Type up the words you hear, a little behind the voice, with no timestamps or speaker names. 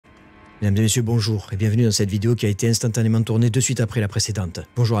Mesdames et messieurs, bonjour et bienvenue dans cette vidéo qui a été instantanément tournée de suite après la précédente.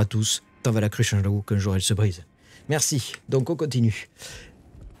 Bonjour à tous, tant va la cruche en l'eau qu'un jour elle se brise. Merci, donc on continue.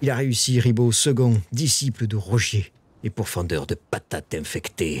 Il a réussi, Ribot, second, disciple de Rogier et pourfendeur de patates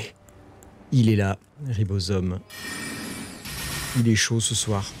infectées. Il est là, Ribozome. Il est chaud ce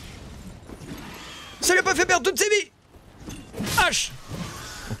soir. Ça lui a pas fait perdre toutes ses vies! H!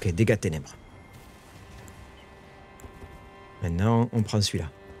 Ok, dégâts ténèbres. Maintenant, on prend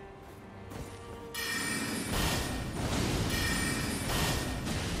celui-là.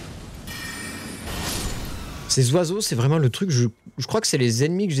 Ces oiseaux, c'est vraiment le truc, je crois que c'est les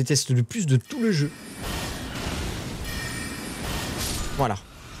ennemis que je déteste le plus de tout le jeu. Voilà,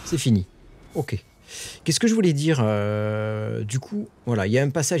 c'est fini. Ok. Qu'est-ce que je voulais dire du coup, voilà, il y a un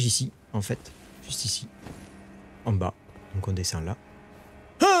passage ici, en fait. Juste ici. En bas. Donc on descend là.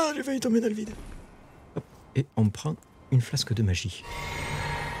 Ah, j'ai failli tomber dans le vide. Hop. Et on prend une flasque de magie.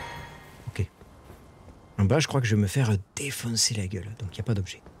 Ok. En bas, je crois que je vais me faire défoncer la gueule. Donc il n'y a pas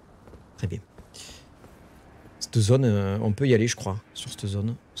d'objet. Très bien. Cette zone, on peut y aller, je crois, sur cette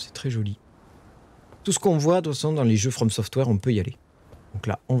zone. C'est très joli. Tout ce qu'on voit, de toute façon, dans les jeux From Software, on peut y aller. Donc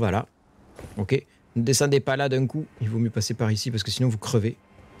là, on va là. Ok. Ne descendez pas là d'un coup. Il vaut mieux passer par ici, parce que sinon, vous crevez.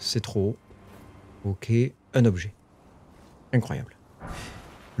 C'est trop haut. Ok. Un objet. Incroyable.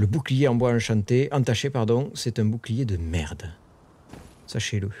 Le bouclier en bois enchanté, entaché, pardon, c'est un bouclier de merde.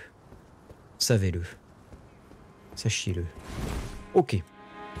 Sachez-le. Savez-le. Sachiez-le. Ok.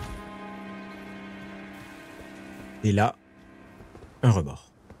 Et là, un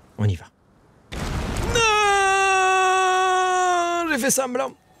rebord. On y va. Non, j'ai fait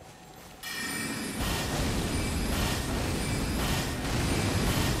semblant.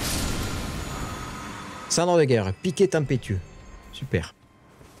 Cendre de guerre, piqué tempétueux. Super.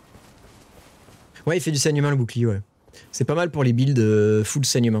 Ouais, il fait du saignement le bouclier, ouais. C'est pas mal pour les builds full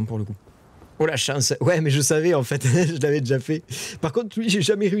saignement pour le coup. Oh la chance. Ouais, mais je savais en fait, je l'avais déjà fait. Par contre, lui, j'ai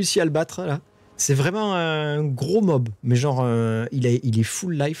jamais réussi à le battre là. C'est vraiment un gros mob, mais genre, il est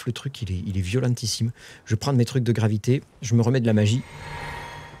full life le truc, il est violentissime. Je prends mes trucs de gravité, je me remets de la magie.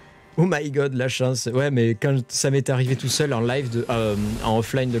 Oh my god, la chance. Ouais, mais quand ça m'est arrivé tout seul en live, en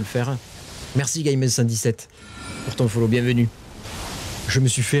offline de le faire. Merci Game117 pour ton follow, bienvenue. Je me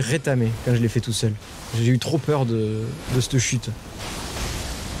suis fait rétamer quand je l'ai fait tout seul. J'ai eu trop peur de cette chute.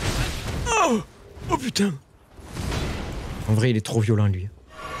 Oh, oh putain. En vrai, il est trop violent lui.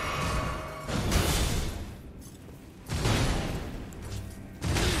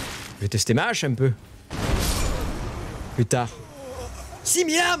 Je vais tester ma hache un peu. Plus tard.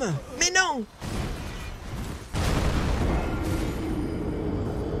 6000 âmes! Mais non!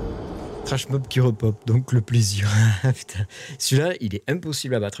 Trash mob qui repop, donc le plaisir. Putain. Celui-là, il est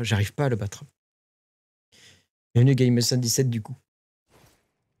impossible à battre. J'arrive pas à le battre. Bienvenue Game117 du coup.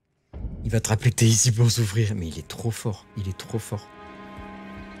 Il va te rappeler que t'es ici pour souffrir. Mais il est trop fort. Il est trop fort.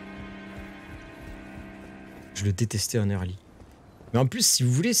 Je le détestais en early. Mais en plus, si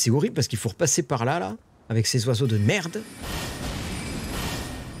vous voulez, c'est horrible parce qu'il faut repasser par là, là, avec ces oiseaux de merde.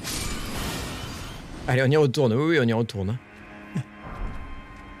 Allez, on y retourne. Oui, on y retourne.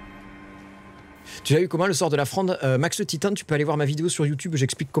 Tu as eu comment le sort de la fronde Max le Titan, tu peux aller voir ma vidéo sur YouTube,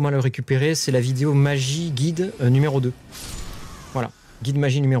 j'explique comment le récupérer. C'est la vidéo Magie guide numéro 2. Voilà, guide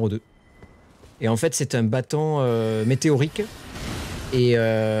Magie numéro 2. Et en fait, c'est un bâton météorique. Et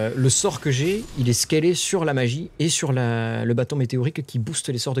le sort que j'ai, il est scalé sur la magie et sur le bâton météorique qui booste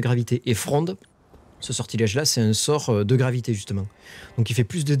les sorts de gravité. Et fronde, ce sortilège-là, c'est un sort de gravité, justement. Donc il fait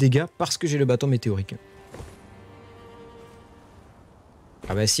plus de dégâts parce que j'ai le bâton météorique.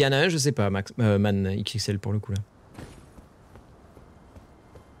 Ah bah s'il y en a un, je sais pas, Man XXL pour le coup là.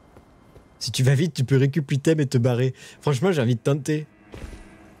 Si tu vas vite, tu peux récupérer l'item et te barrer. Franchement, j'ai envie de tenter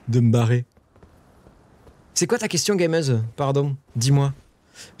de me barrer. C'est quoi ta question, gameuse? Pardon, dis-moi.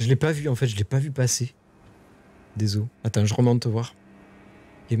 Je l'ai pas vu en fait, je l'ai pas vu passer. Désolé. Attends, je remonte te voir.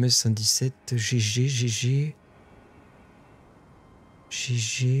 Gameuse 117, GG, GG.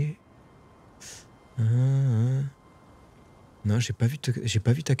 GG. Non, j'ai pas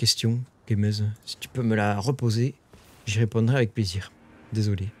vu ta question, gameuse. Si tu peux me la reposer, j'y répondrai avec plaisir.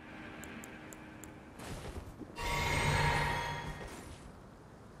 Désolé.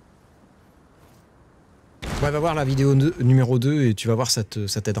 Ouais, va voir la vidéo numéro 2 et tu vas voir, ça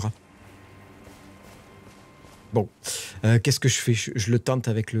t'aidera. Bon, qu'est-ce que je fais? Je le tente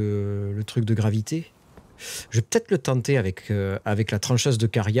avec le truc de gravité. Je vais peut-être le tenter avec la trancheuse de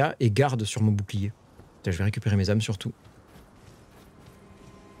Caria et garde sur mon bouclier. Putain, je vais récupérer mes âmes surtout.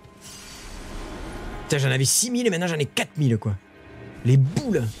 Putain, j'en avais 6000 et maintenant j'en ai 4000 quoi. Les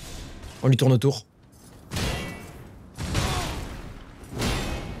boules. On lui tourne autour.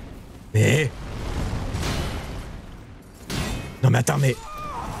 Mais... Non mais attends, mais...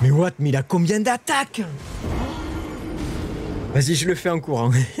 Mais what? Mais il a combien d'attaques? Vas-y, je le fais en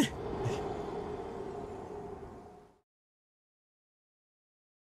courant.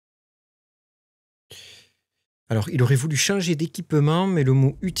 Alors, il aurait voulu changer d'équipement, mais le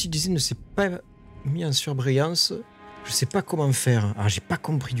mot utiliser ne s'est pas mis en surbrillance. Je sais pas comment faire. Ah, j'ai pas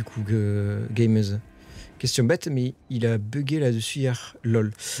compris du coup, gameuse. Question bête, mais il a bugué là-dessus hier.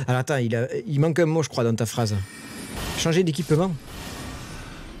 Lol. Alors attends, il manque un mot, je crois, dans ta phrase. Changer d'équipement.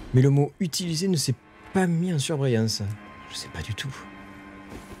 Mais le mot utiliser ne s'est pas mis en surbrillance. Je sais pas du tout.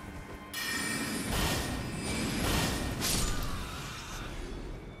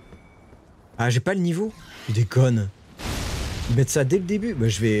 Ah, j'ai pas le niveau. Tu déconnes. Ils mettent ça dès le début. Bah,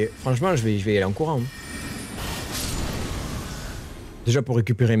 franchement, je vais y aller en courant. Déjà pour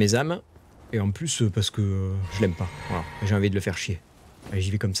récupérer mes âmes. Et en plus, parce que je l'aime pas. Voilà. J'ai envie de le faire chier. Allez,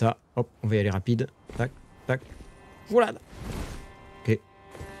 j'y vais comme ça. Hop, on va y aller rapide. Tac, tac. Voilà. Ok.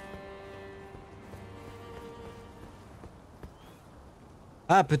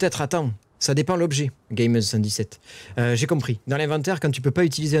 Ah, peut-être, attends. Ça dépend de l'objet. Gameuse 117. J'ai compris. Dans l'inventaire, quand tu peux pas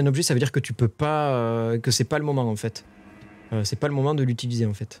utiliser un objet, ça veut dire que tu peux pas... que c'est pas le moment, en fait. C'est pas le moment de l'utiliser,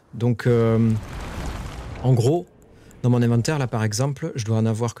 en fait. Donc, en gros, dans mon inventaire, là, par exemple, je dois en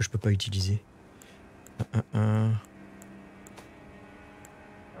avoir que je peux pas utiliser. Alors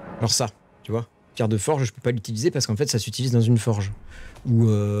ça, tu vois. Pierre de forge, je peux pas l'utiliser parce qu'en fait, ça s'utilise dans une forge. Ou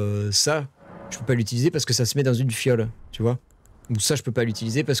ça, je peux pas l'utiliser parce que ça se met dans une fiole, tu vois. Ou ça, je peux pas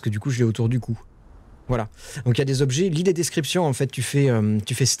l'utiliser parce que du coup, je l'ai autour du cou. Voilà. Donc, il y a des objets. Lis les descriptions, en fait. Tu fais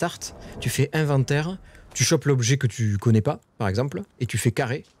start, tu fais inventaire, tu chopes l'objet que tu connais pas, par exemple, et tu fais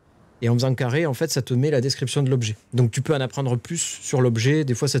carré. Et en faisant carré, en fait, ça te met la description de l'objet. Donc, tu peux en apprendre plus sur l'objet.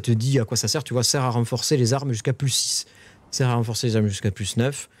 Des fois, ça te dit à quoi ça sert. Tu vois, sert à renforcer les armes jusqu'à plus 6. Sert à renforcer les armes jusqu'à plus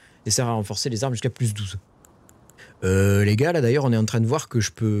 9. Et sert à renforcer les armes jusqu'à plus 12. Les gars, là, d'ailleurs, on est en train de voir que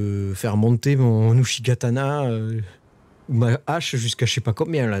je peux faire monter mon Ushigatana... ou ma hache jusqu'à je sais pas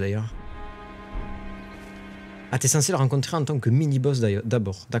combien là d'ailleurs. Ah, t'es censé le rencontrer en tant que mini-boss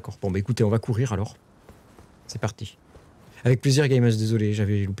d'abord. D'accord. Bon bah écoutez, on va courir alors. C'est parti. Avec plaisir, gameuse, désolé,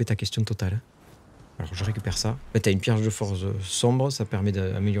 j'avais loupé ta question totale. Alors je récupère ça. Là, t'as une pierre de force sombre, ça permet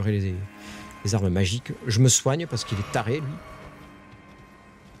d'améliorer les armes magiques. Je me soigne parce qu'il est taré lui.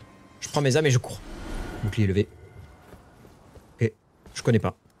 Je prends mes âmes et je cours. Bouclier levé. Ok. Je connais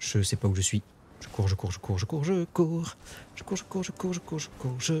pas. Je sais pas où je suis. Je cours, je cours, je cours, je cours, je cours. Je cours, je cours, je cours, je cours, je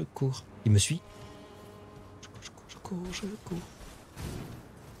cours, je cours. Il me suit. Je cours, je cours, je cours, je cours.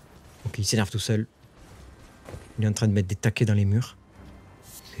 Ok, il s'énerve tout seul. Il est en train de mettre des taquets dans les murs.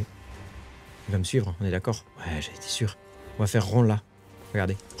 Ok. Il va me suivre, on est d'accord? Ouais, j'ai été sûr. On va faire rond là.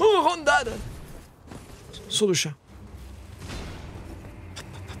 Regardez. Oh, rondade! Saut de chat.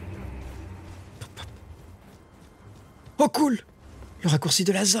 Oh, cool! Le raccourci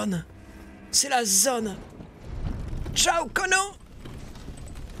de la zone. C'est la zone. Ciao, Kono.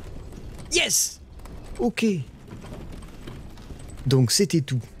 Yes. Ok. Donc, c'était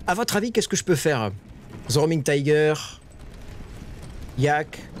tout. À votre avis, qu'est-ce que je peux faire? The Roaming Tiger.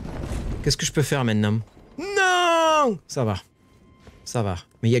 Yak. Qu'est-ce que je peux faire maintenant? Non. Ça va. Ça va.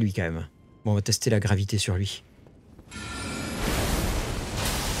 Mais il y a lui quand même. Bon, on va tester la gravité sur lui.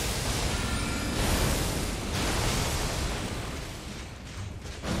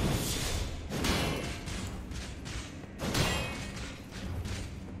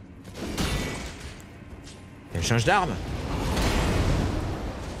 Elle change d'arme.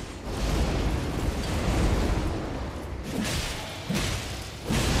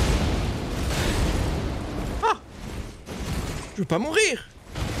 Ah! Je veux pas mourir.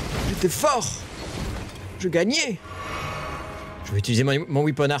 J'étais fort. Je gagnais. Je vais utiliser mon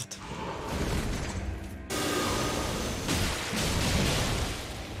weapon art.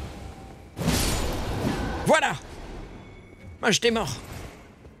 Voilà. Moi, j'étais mort.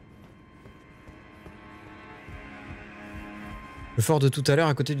 Le fort de tout à l'heure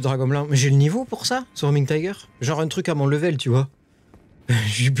à côté du dragon blanc. Mais j'ai le niveau pour ça, sur Roaming Tiger. Genre un truc à mon level, tu vois. Je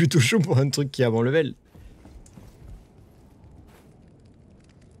suis plutôt chaud pour un truc qui est à mon level.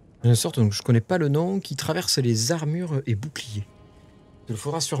 Une sorte dont je connais pas le nom, qui traverse les armures et boucliers. Tu le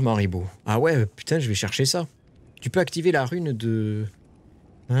feras sûrement, Ribo. Ah ouais, putain, je vais chercher ça. Tu peux activer la rune de...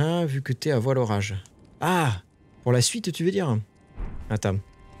 Ah, vu que t'es à voile orage. Ah, pour la suite, tu veux dire? Attends.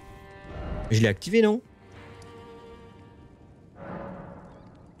 Je l'ai activé, non?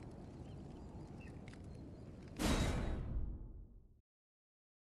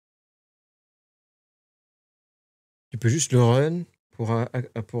 Tu peux juste le run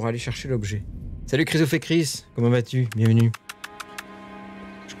pour aller chercher l'objet. Salut Chris, comment vas-tu? Bienvenue.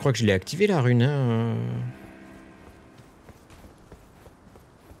 crois que je l'ai activé la rune. Hein.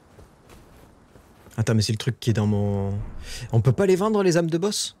 Attends, mais c'est le truc qui est dans mon... On peut pas les vendre, les âmes de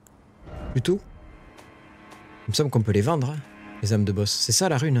boss? Du tout? Il me semble qu'on peut les vendre, hein, les âmes de boss. C'est ça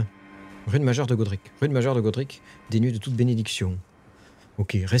la rune. Rune majeure de Godric. Rune majeure de Godric, dénuée de toute bénédiction.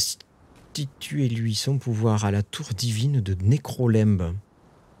 Ok, restituez-lui son pouvoir à la tour divine de Nécrolembe.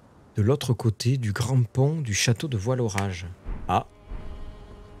 De l'autre côté du grand pont du château de Voile-Orage. Ah.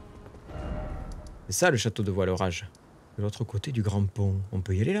 C'est ça le château de Voile-Orage. De l'autre côté du grand pont. On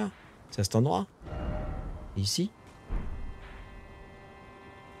peut y aller là? C'est à cet endroit? Et ici?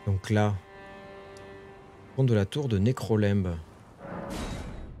 Donc là. Pont de la tour de Nécrolembe.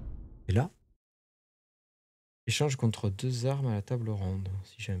 Et là? Échange contre 2 armes à la table ronde,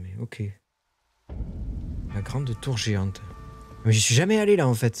 si jamais. Ok. La grande tour géante. Mais j'y suis jamais allé là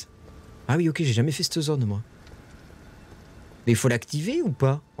en fait. Ah oui, ok, j'ai jamais fait cette zone moi. Mais il faut l'activer ou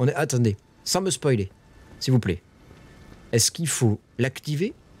pas? Attendez, sans me spoiler, s'il vous plaît. Est-ce qu'il faut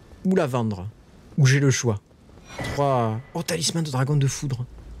l'activer ou la vendre? Ou j'ai le choix? 3... Oh, talisman de dragon de foudre.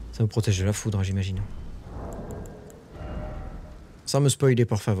 Ça me protège de la foudre, j'imagine. Sans me spoiler,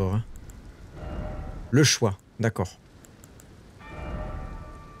 por favor. Hein. Le choix, d'accord.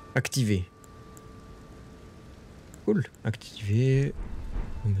 Activer. Cool, activer.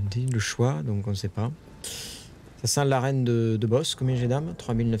 On me dit le choix, donc on ne sait pas. Ça sent l'arène de boss, combien j'ai d'âmes?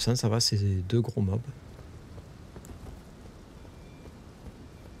 3900, ça va, c'est 2 gros mobs.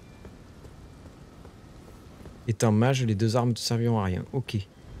 Étant mage, les 2 armes ne serviront à rien. Ok.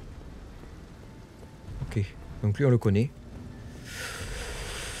 Ok, donc lui on le connaît.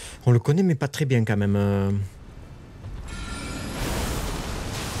 On le connaît mais pas très bien quand même.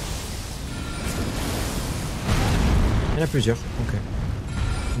 Il y en a plusieurs, ok.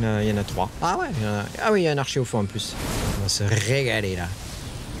 Il y en a 3. Ah ouais, ah oui, il y a un archer au fond en plus. On va se régaler là.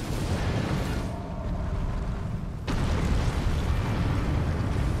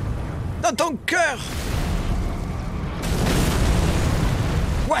 Dans ton cœur!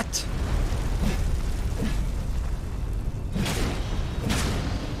 What?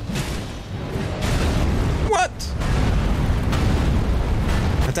 What?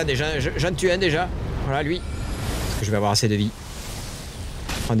 Attends, déjà, j'en tue un déjà. Voilà, lui. Est-ce que je vais avoir assez de vie?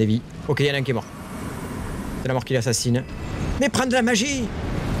 Prends des vies. Ok, il y en a un qui est mort. C'est la mort qui l'assassine. Mais prends de la magie!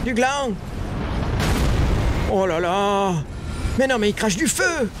 Du gland! Oh là là! Mais non, mais il crache du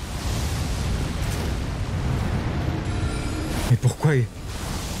feu! Mais pourquoi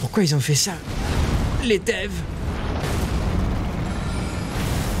ils ont fait ça? Les devs!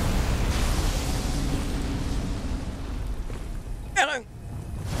 R1!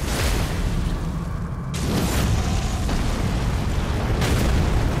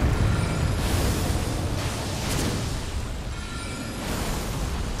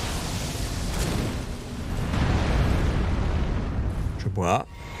 Je bois.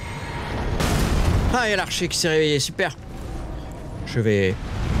 Ah, il y a l'archer qui s'est réveillé, super! Je vais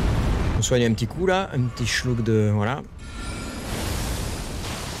me soigner un petit coup là, un petit schluck de... Voilà.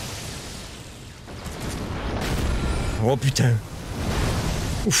 Oh putain.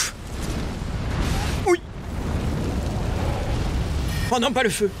 Ouf. Oui. Oh non, pas le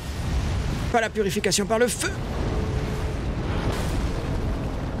feu. Pas la purification par le feu.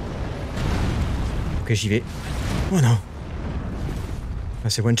 Ok, j'y vais. Oh non. Ah,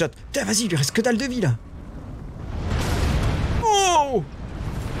 c'est one shot. Putain, vas-y, il lui reste que dalle de vie là. Oh!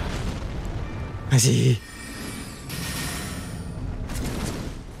 Vas-y.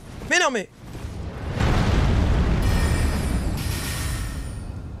 Mais non, mais...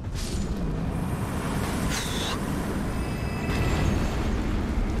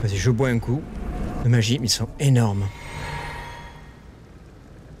 Vas-y, je bois un coup de magie, mais ils sont énormes.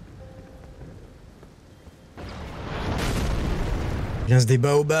 Il lance des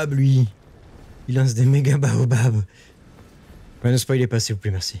baobabs, lui. Il lance des méga baobabs. Ne spoilez pas, s'il vous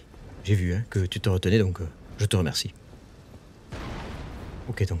plaît, merci. J'ai vu hein, que tu te retenais, donc je te remercie.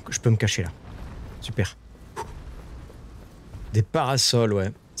 Ok, donc je peux me cacher là. Super. Des parasols,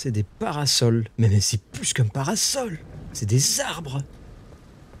 ouais. C'est des parasols. Mais c'est plus qu'un parasol. C'est des arbres.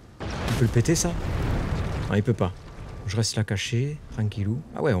 On peut le péter, ça? Non, il peut pas. Je reste là caché, tranquillou.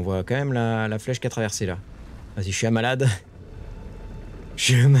 Ah ouais, on voit quand même la flèche qui a traversé là. Vas-y, je suis un malade. Je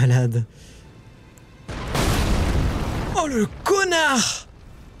suis un malade. Oh, le connard!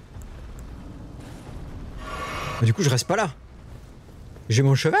 Du coup, je reste pas là. J'ai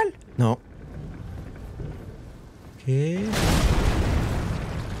mon cheval? Non. Ok.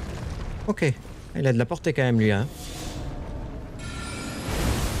 Ok. Il a de la portée quand même, lui, hein.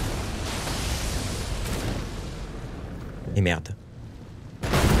 Et merde.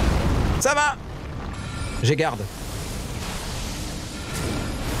 Ça va. J'ai garde.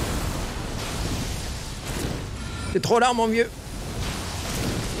 T'es trop là, mon vieux.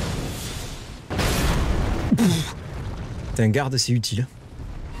 T'es un garde, c'est utile.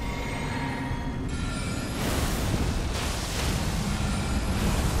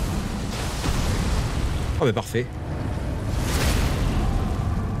 Oh mais parfait.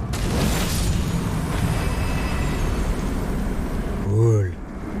 Cool.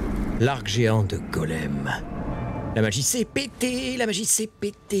 L'arc géant de Golem. La magie s'est pétée, la magie s'est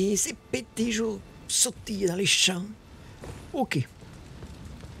pétée, je sautille dans les champs. Ok.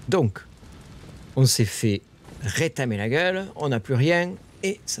 Donc, on s'est fait rétamer la gueule, on n'a plus rien,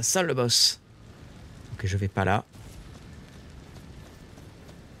 et ça sent le boss. Ok, je vais pas là.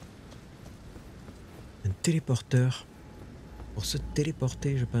 Un téléporteur. Pour se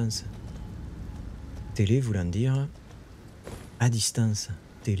téléporter, je pense. Télé voulant dire à distance.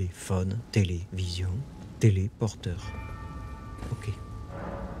 Téléphone, télévision, téléporteur. Ok.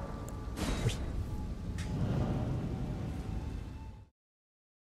 Oui.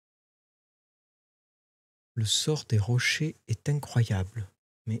 Le sort des rochers est incroyable,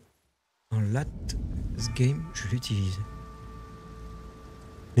 mais en late game, je l'utilise.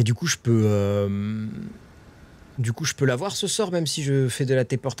 Mais du coup, je peux l'avoir ce sort même si je fais de la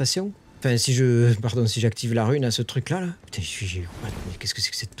téléportation. Enfin, si j'active la rune à ce truc-là, là. Putain, mais qu'est-ce que c'est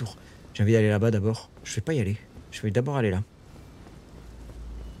que cette tour? J'ai envie d'aller là-bas d'abord. Je vais pas y aller. Je vais d'abord aller là.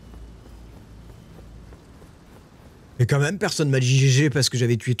 Mais quand même, personne m'a dit GG parce que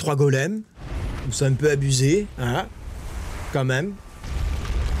j'avais tué 3 golems. C'est un peu abusé, hein. Quand même.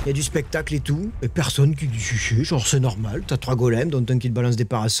 Il y a du spectacle et tout. Et personne qui dit GG, genre c'est normal. T'as 3 golems, dont un qui te balance des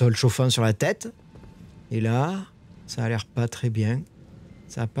parasols chauffants sur la tête. Et là, ça a l'air pas très bien.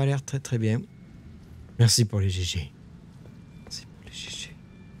 Ça a pas l'air très très bien. Merci pour les GG. Merci pour les GG.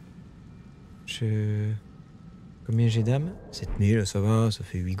 Combien j'ai d'âme? 7000, ça va, ça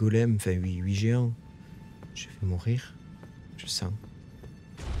fait 8 golems, enfin 8 géants. Je vais mourir. Je sens.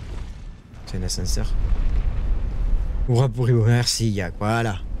 C'est un ascenseur. Hurrah pour Ribo, merci Yak,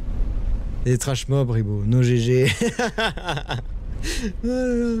 voilà. Des trash mob Ribo, no GG.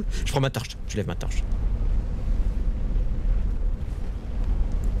 Je prends ma torche, je lève ma torche.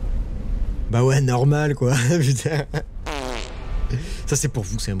 Bah ouais, normal quoi, putain. Ça c'est pour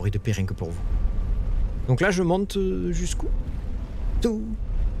vous, c'est un bruit de paix rien que pour vous. Donc là je monte jusqu'où? Tout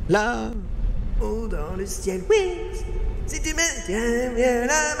là haut dans le ciel. Oui, si tu me tiens bien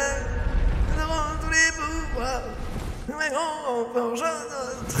la main, nous aurons tous les pouvoirs. On forge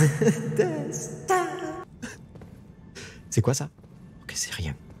notre destin. C'est quoi ça? Ok, c'est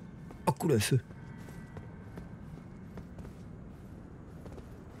rien. Oh, coule un feu.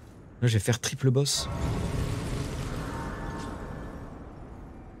 Là, je vais faire triple boss.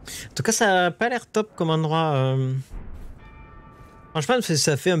 En tout cas, ça a pas l'air top comme endroit. Franchement,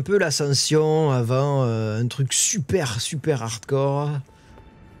 ça fait un peu l'ascension avant un truc super hardcore.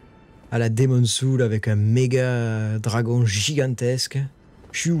 À la Demon Soul avec un méga dragon gigantesque.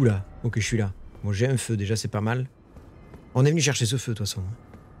 Je suis où là? Ok, je suis là. Bon, j'ai un feu déjà, c'est pas mal. On est venu chercher ce feu de toute façon.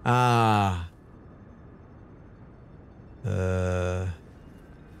 Ah.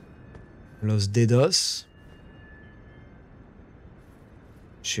 Los Dedos.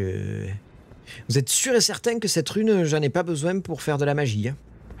 Vous êtes sûr et certain que cette rune, j'en ai pas besoin pour faire de la magie, hein?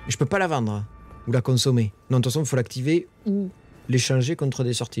 Et je peux pas la vendre ou la consommer. Non, de toute façon, il faut l'activer ou l'échanger contre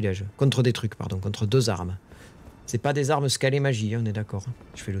des sortilèges. Contre des trucs, pardon, contre 2 armes. C'est pas des armes scalées magie, hein, on est d'accord.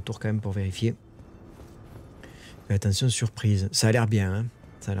 Je fais le tour quand même pour vérifier. Mais attention, surprise. Ça a l'air bien, hein?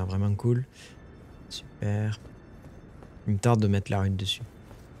 Ça a l'air vraiment cool. Super. Il me tarde de mettre la rune dessus.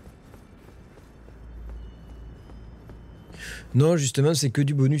 Non, justement, c'est que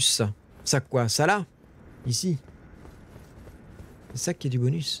du bonus, ça. Ça quoi? Ça là? Ici? C'est ça qui est du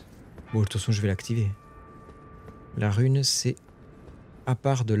bonus. Bon, de toute façon, je vais l'activer. La rune, c'est à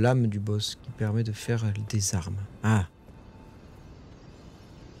part de l'âme du boss qui permet de faire des armes. Ah.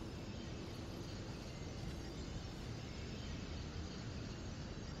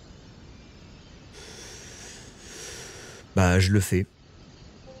 Bah, je le fais.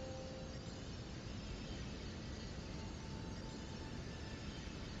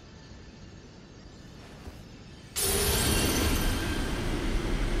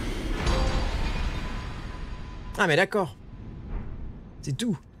 Ah mais d'accord. C'est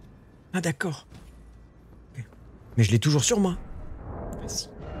tout. Ah d'accord. Okay. Mais je l'ai toujours sur moi. Vas-y.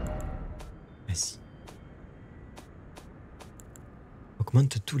 Vas-y.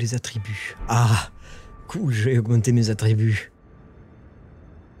 Augmente tous les attributs. Ah, cool, je vais augmenter mes attributs.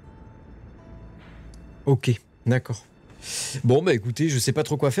 Ok, d'accord. Bon, bah écoutez, je sais pas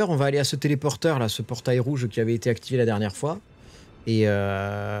trop quoi faire. On va aller à ce téléporteur là, ce portail rouge qui avait été activé la dernière fois. Et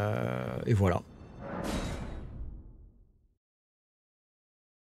voilà.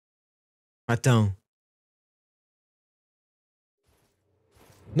 Attends.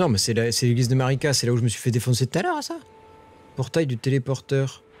 Non, mais c'est l'église de Marika, c'est là où je me suis fait défoncer tout à l'heure, ça. Portail du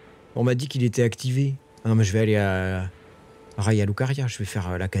téléporteur. On m'a dit qu'il était activé. Ah non, mais je vais aller à Raya Lucaria, je vais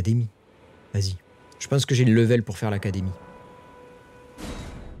faire l'académie. Vas-y. Je pense que j'ai le level pour faire l'académie.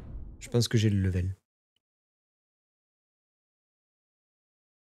 Je pense que j'ai le level.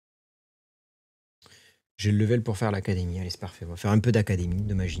 J'ai le level pour faire l'académie. Allez, c'est parfait. On va faire un peu d'académie,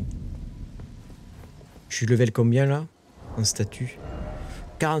 de magie. Je suis level combien, là? En statut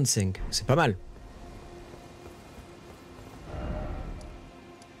 45. C'est pas mal.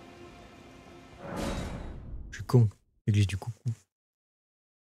 Je suis con. L'église du coucou.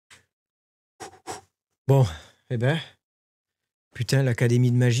 Bon, eh ben... Putain,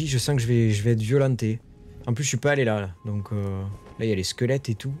 l'académie de magie, je sens que je vais être violenté. En plus, je suis pas allé là. Donc, là, il y a les squelettes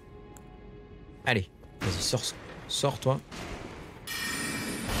et tout. Allez, vas-y, sors, toi.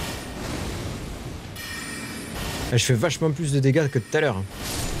 Là, je fais vachement plus de dégâts que tout à l'heure.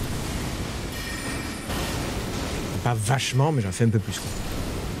 Pas vachement, mais j'en fais un peu plus, quoi.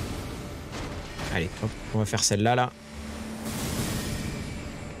 Allez, hop, on va faire celle-là, là.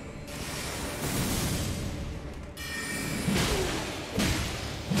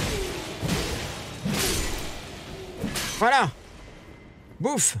 Voilà.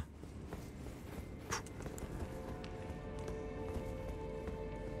 Bouffe.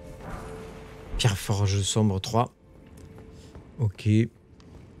 Pierre forge sombre 3. Ok.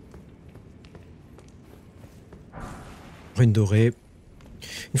 Rune dorée.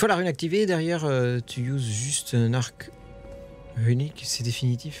 Une fois la rune activée, derrière, tu uses juste un arc unique, c'est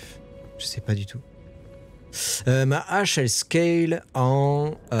définitif? Je sais pas du tout. Ma hache, elle scale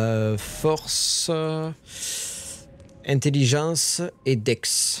en force, intelligence et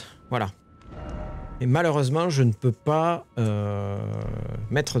dex. Voilà. Et malheureusement, je ne peux pas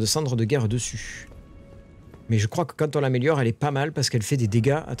mettre de cendre de guerre dessus. Mais je crois que quand on l'améliore, elle est pas mal parce qu'elle fait des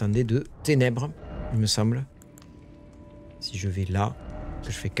dégâts, attendez, de ténèbres, il me semble. Si je vais là,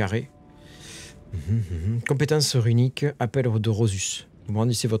 que je fais carré. Compétence runique, appel de Rosus. Vous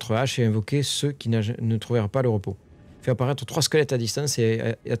brandissez votre hache et invoquez ceux qui ne trouveront pas le repos. Fait apparaître 3 squelettes à distance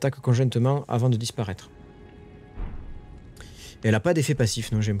et attaque conjointement avant de disparaître. Et elle n'a pas d'effet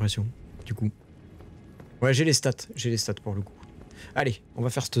passif, non, j'ai l'impression. Du coup. Ouais, j'ai les stats pour le coup. Allez, on va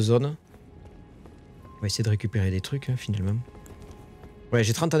faire cette zone. On va essayer de récupérer des trucs, hein, finalement. Ouais,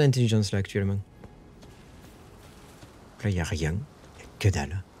 j'ai 30 ans d'intelligence là actuellement. Là, il n'y a rien. Que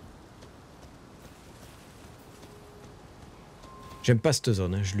dalle. J'aime pas cette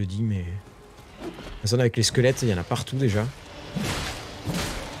zone, hein, je le dis, mais... La zone avec les squelettes, il y en a partout déjà.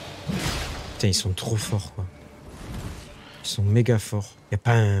 Putain, ils sont trop forts, quoi. Ils sont méga forts. Y a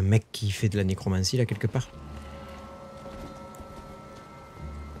pas un mec qui fait de la nécromancie, là, quelque part?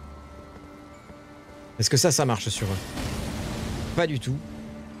 Est-ce que ça marche sur eux? Pas du tout.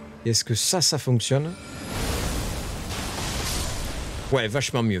 Est-ce que ça fonctionne? Ouais,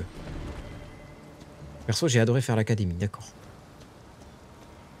 vachement mieux. Perso, j'ai adoré faire l'académie, d'accord.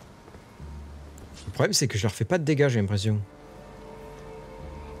 Le problème, c'est que je leur fais pas de dégâts, j'ai l'impression.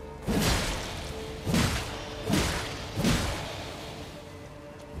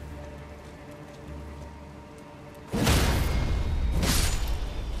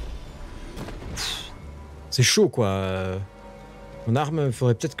 C'est chaud, quoi. Mon arme, il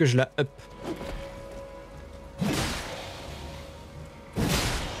faudrait peut-être que je la up.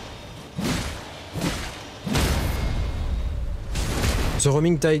 Ce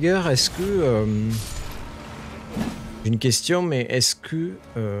Roaming Tiger, est-ce que... J'ai une question, mais est-ce que...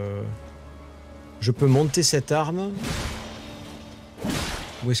 je peux monter cette arme?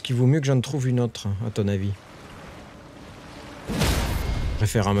 Ou est-ce qu'il vaut mieux que j'en trouve une autre, à ton avis? Je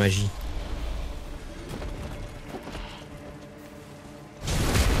préfère en magie.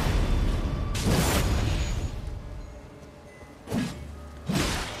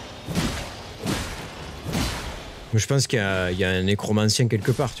 Mais je pense qu'il y a un nécromancien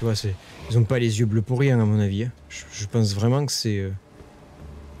quelque part, tu vois. Ils ont pas les yeux bleus pour rien, à mon avis. Hein. Je pense vraiment que c'est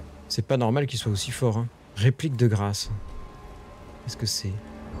pas normal qu'ils soient aussi forts. Hein. Réplique de grâce. Qu'est-ce que c'est?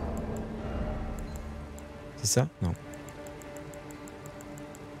 C'est ça? Non.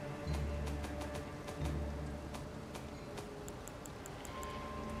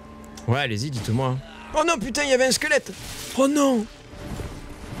 Ouais, allez-y, dites-moi. Hein. Oh non, putain, il y avait un squelette! Oh non!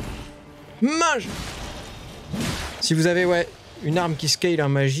 Mage! Si vous avez, ouais, une arme qui scale en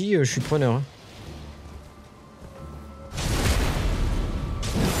magie, je suis preneur. Hein.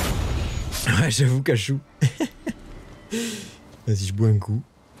 Ouais, j'avoue, cachou. Vas-y, je bois un coup.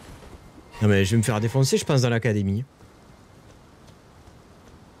 Non mais je vais me faire défoncer, je pense, dans l'académie.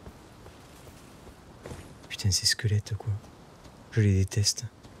 Putain, ces squelettes, quoi. Je les déteste.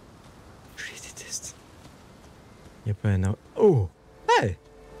 Je les déteste. Y'a pas un... Oh! Ouais!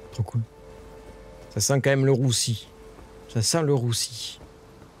 Trop cool. Ça sent quand même le roussi. Ça sent le roussi.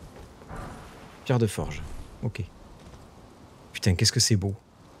 Pierre de forge. Ok. Putain, qu'est-ce que c'est beau.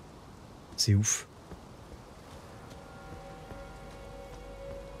 C'est ouf.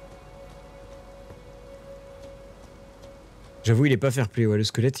 J'avoue, il est pas fair-play. Ouais, le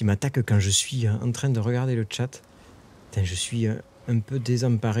squelette, il m'attaque quand je suis en train de regarder le chat. Putain, je suis un peu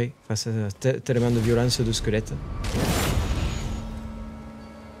désemparé face à tellement de violence de squelette.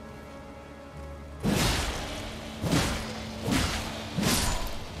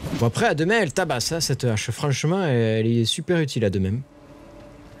 Bon, après, à demain, elle tabasse, hein, cette hache. Franchement, elle est super utile à demain.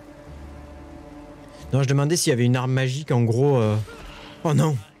 Non, je demandais s'il y avait une arme magique, en gros... Oh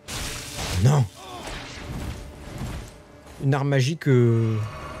non! Non! Une arme magique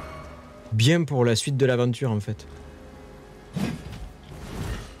bien pour la suite de l'aventure, en fait.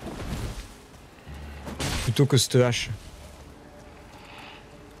 Plutôt que cette hache.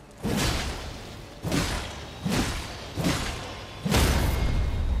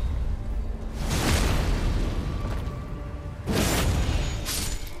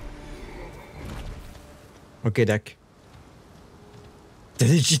 Ok, dac. T'as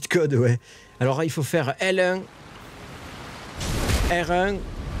des cheat codes, ouais. Alors, il faut faire L1... R1,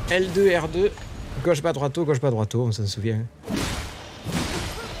 L2, R2, gauche pas droito, on s'en souvient.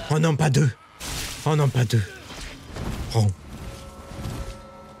 Oh non, pas deux. Oh non, pas deux. Oh.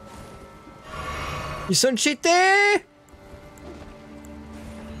 Ils sont cheatés.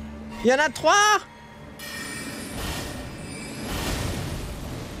 Il y en a 3.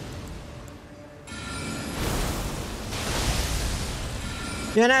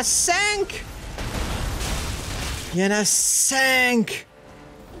 Il y en a 5. Il y en a 5.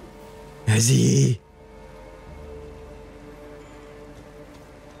 Vas-y.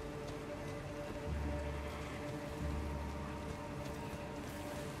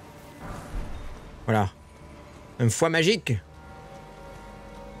 Voilà. Un foie magique.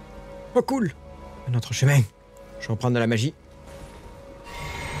 Oh cool. Un autre chemin. Je vais reprendre de la magie.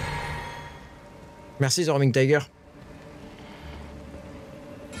 Merci Zorming Tiger.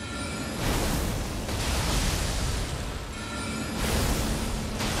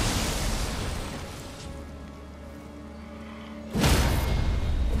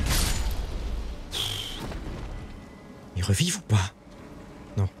 Ils revivent ou pas?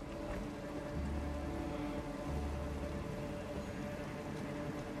 Non.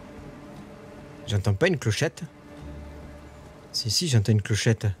 J'entends pas une clochette? Si, j'entends une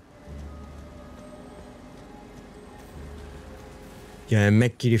clochette. Il y a un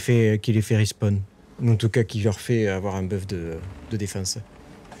mec qui les fait respawn. En tout cas, qui leur fait avoir un buff de défense.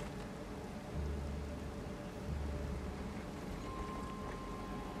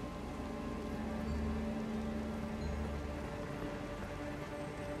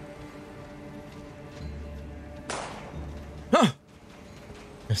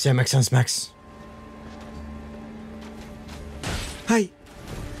 Merci à Maxence Max. Hi.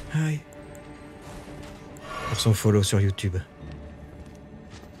 Hi. Pour son follow sur YouTube.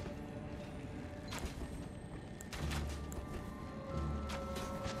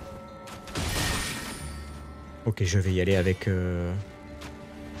 Ok, je vais y aller avec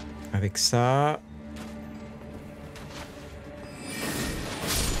ça.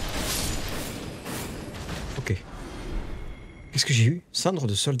 Ok. Qu'est-ce que j'ai eu? Cendre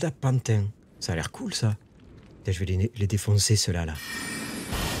de soldat pantin. Ça a l'air cool, ça. Putain, je vais les défoncer, ceux-là, là.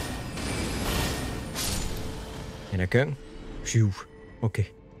 Il y en a qu'un? Je suis où?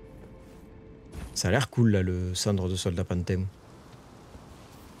 Ok. Ça a l'air cool, là, le cendre de soldat pantin.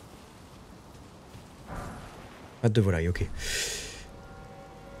 Hâte de volaille, ok.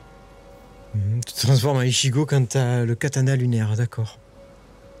 Tu te transformes en Ichigo quand t'as le katana lunaire, d'accord.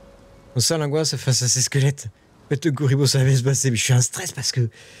 On sent l'angoisse face à ces squelettes. Faites le Ribozome se passer, mais je suis en stress parce que,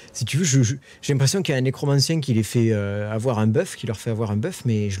 si tu veux, j'ai l'impression qu'il y a un nécromancien qui les fait avoir un buff, qui leur fait avoir un buff,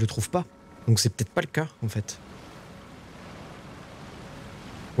 mais je le trouve pas. Donc c'est peut-être pas le cas, en fait.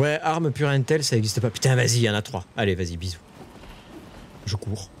 Ouais, arme pure intel, ça n'existe pas. Putain, vas-y, il y en a 3. Allez, vas-y, bisous. Je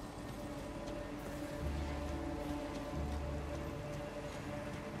cours.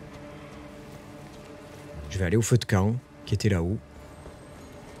 Je vais aller au feu de camp, qui était là-haut.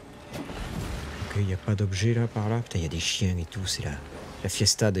 Ok, il n'y a pas d'objet là, par là. Putain, il y a des chiens et tout, c'est la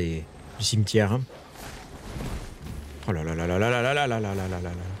fiesta du cimetière. Hein. Oh là là là là là là là là là là là là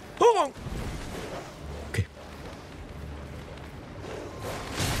là. Oh!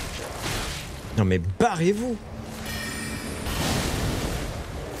 Non mais barrez-vous.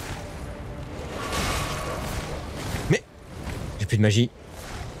 Mais j'ai plus de magie.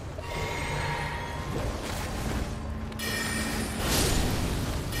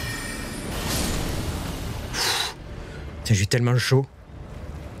 Putain, j'ai tellement chaud.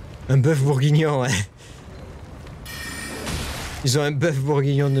 Un bœuf bourguignon, ouais. Ils ont un bœuf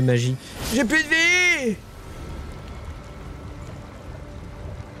bourguignon de magie. J'ai plus de vie.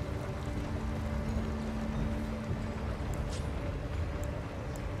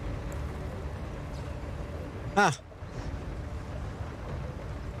 Ah.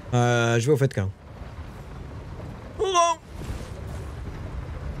 Je vais au fait quand. Non.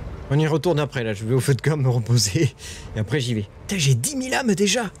 On y retourne après là, je vais au feu de camp me reposer et après j'y vais. Putain, j'ai 10 000 âmes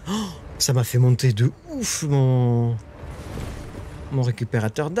déjà. Oh, ça m'a fait monter de ouf mon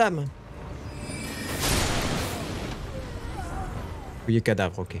récupérateur d'âmes. Fouiller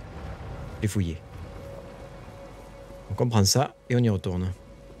cadavre, ok. J'ai fouillé. On comprend ça et on y retourne.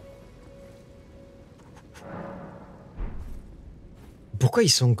 Pourquoi ils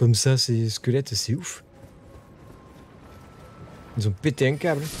sont comme ça ces squelettes? C'est ouf. Ils ont pété un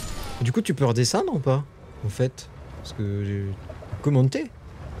câble. Du coup, tu peux redescendre ou pas? En fait, parce que j'ai commenté.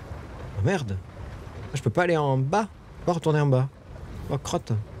 Oh merde. Je peux pas aller en bas. Pas retourner en bas. Oh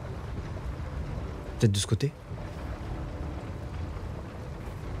crotte. Peut-être de ce côté.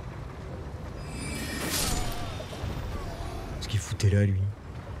 Qu'est-ce qu'il foutait là, lui?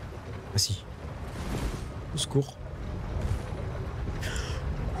 Ah si. Au secours.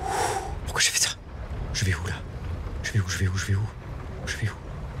 Pourquoi j'ai fait ça? Je vais où là? Je vais où? Je vais où? Je vais où? Je vais où?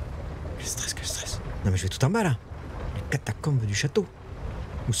 Quel stress, quel stress. Non mais je vais tout en bas là. Les catacombes du château.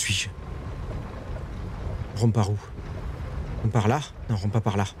 Où suis-je? Rond par où? Rond par là? Non, rond pas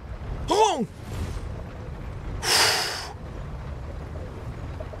par là. Rond!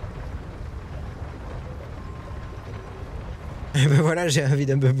 Et ben voilà, j'ai envie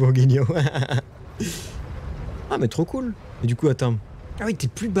d'un bœuf bourguignon. Ah mais trop cool. Et du coup, attends. Ah oui, t'es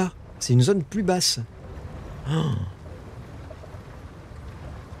plus bas. C'est une zone plus basse. Oh.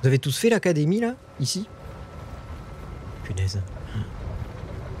 Vous avez tous fait l'académie là? Ici? Punaise.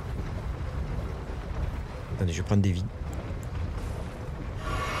 Attendez, je vais prendre des vies.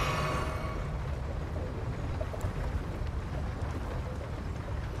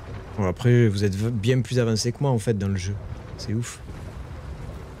 Bon, après, vous êtes bien plus avancé que moi en fait dans le jeu. C'est ouf.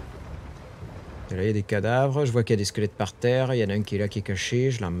 Et là, il y a des cadavres. Je vois qu'il y a des squelettes par terre. Il y en a un qui est là qui est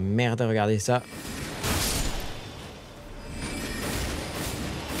caché. Je l'emmerde à regarder ça.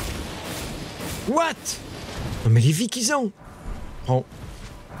 What? Non mais les vies qu'ils ont. Prends.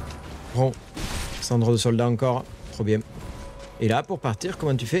 Prends. Cendre de soldat encore. Trop bien. Et là, pour partir,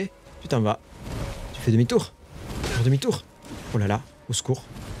 comment tu fais? Tu t'en vas. Tu fais demi-tour. Demi-tour. Oh là là. Au secours.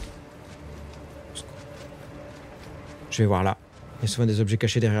 Au secours. Je vais voir là. Il y a souvent des objets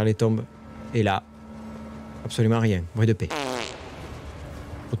cachés derrière les tombes. Et là, absolument rien. Bruit de paix.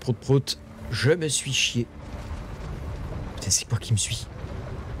 Prout, prout, prout. Je me suis chié. Putain, c'est quoi qui me suit?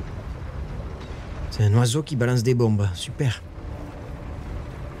 C'est un oiseau qui balance des bombes. Super.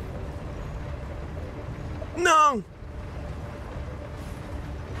 Non!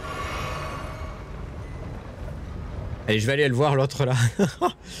 Allez, je vais aller le voir, l'autre là.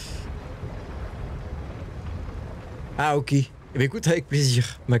 Ah, ok. Eh bien, écoute, avec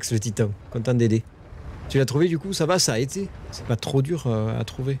plaisir, Max le Titan. Content d'aider. Tu l'as trouvé du coup? Ça va, ça a été? C'est pas trop dur à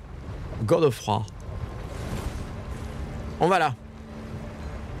trouver. God of War. On va là.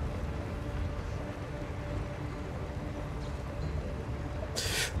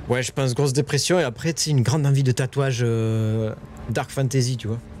 Ouais, je pense grosse dépression et après, c'est une grande envie de tatouage Dark Fantasy, tu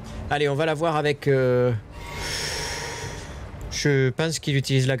vois. Allez, on va la voir avec... Je pense qu'il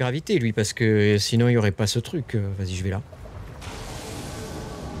utilise la gravité, lui, parce que sinon, il n'y aurait pas ce truc. Vas-y, je vais là.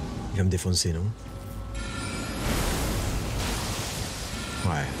 Il va me défoncer, non?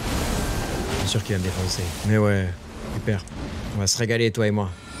 Ouais. Bien sûr qu'il va me défoncer. Mais ouais, super. On va se régaler, toi et moi.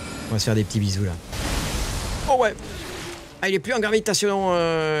 On va se faire des petits bisous, là. Oh ouais. Ah, il est plus en gravitation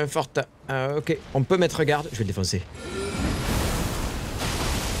forte. Ok, on peut mettre garde. Je vais le défoncer.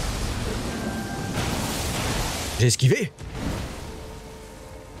 J'ai esquivé.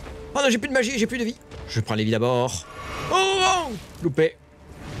 Oh non, j'ai plus de magie, j'ai plus de vie. Je prends les vies d'abord. Oh, loupé.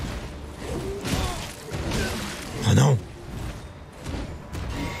 Oh non.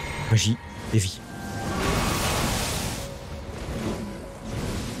 Magie, des vies.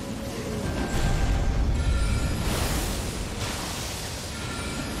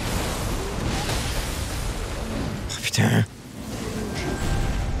 Oh putain.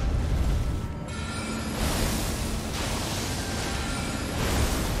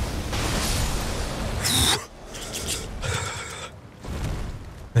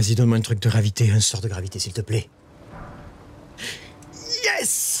 Vas-y, donne-moi un truc de gravité, un sort de gravité, s'il te plaît.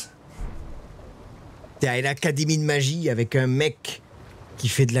 Yes! T'es à l'académie de magie avec un mec qui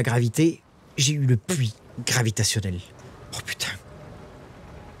fait de la gravité. J'ai eu le puits gravitationnel. Oh putain.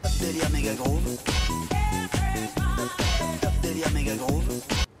 Délire méga groove. Délire méga groove.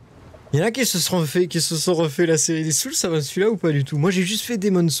 Il y en a qui se sont refait la série des Souls avant celui-là ou pas du tout? Moi j'ai juste fait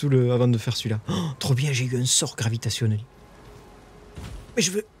Demon Soul avant de faire celui-là. Oh, trop bien, j'ai eu un sort gravitationnel. Mais je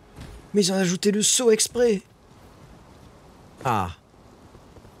veux... Mais ils ont ajouté le saut exprès. Ah.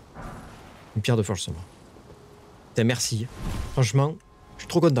 Une pierre de forge sombre. Putain, merci. Franchement, je suis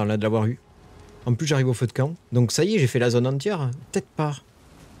trop content là de l'avoir eu. En plus j'arrive au feu de camp. Donc ça y est, j'ai fait la zone entière. Peut-être pas.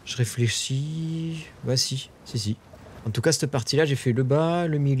 Je réfléchis... Ouais si. En tout cas cette partie-là, j'ai fait le bas,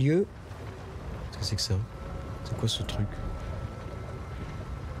 le milieu... Qu'est-ce que c'est que ça? C'est quoi ce truc?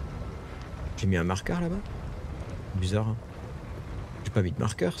 J'ai mis un marqueur là-bas? Bizarre. Hein, j'ai pas mis de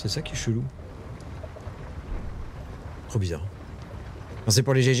marqueur, c'est ça qui est chelou. Trop bizarre. Merci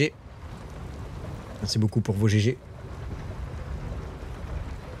pour les GG. Merci beaucoup pour vos GG.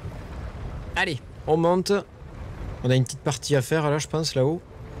 Allez, on monte. On a une petite partie à faire là, je pense, là-haut.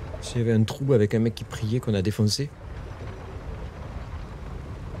 Il y avait un trou avec un mec qui priait qu'on a défoncé.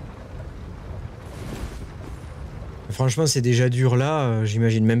 Franchement, c'est déjà dur là,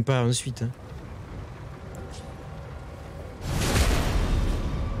 j'imagine même pas ensuite. Hein.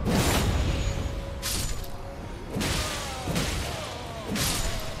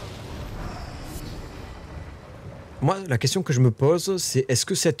 Moi, la question que je me pose, c'est est-ce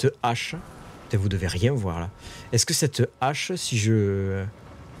que cette hache... Putain, vous devez rien voir là. Est-ce que cette hache, si je...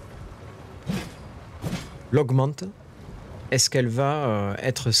 l'augmente, est-ce qu'elle va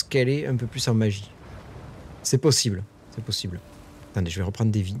être scalée un peu plus en magie? C'est possible, c'est possible. Attendez, je vais reprendre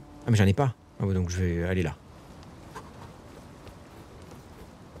des vies. Ah mais j'en ai pas. Ah ouais, donc je vais aller là.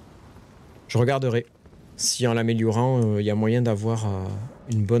 Je regarderai si en l'améliorant, il y a moyen d'avoir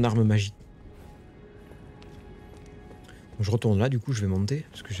une bonne arme magique. Donc, je retourne là, du coup je vais monter,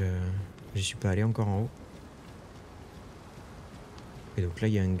 parce que j'y suis pas allé encore en haut. Et donc là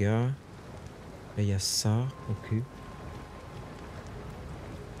il y a un gars. Là il y a ça, ok.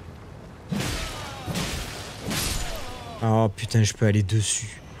 Oh putain, je peux aller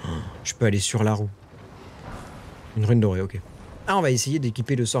dessus. Je peux aller sur la roue. Une rune dorée, ok. Ah, on va essayer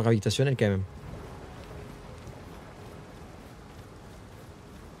d'équiper le sort gravitationnel quand même.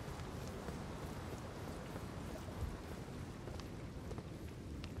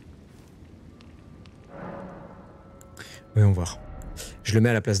 Voyons voir. Je le mets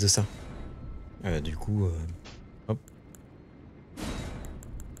à la place de ça. Du coup, hop.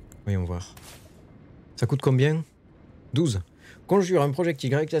 Voyons voir. Ça coûte combien? 12. Conjure un projectile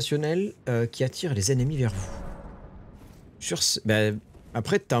gravitationnel qui attire les ennemis vers vous. Ben,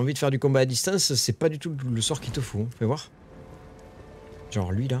 après, t'as envie de faire du combat à distance, c'est pas du tout le sort qu'il te faut. Fais voir.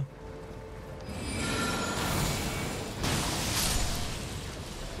 Genre lui là.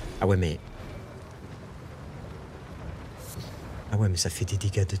 Ah ouais, mais... Ah ouais, mais ça fait des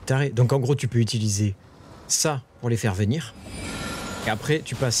dégâts de taré. Donc en gros, tu peux utiliser ça pour les faire venir. Et après,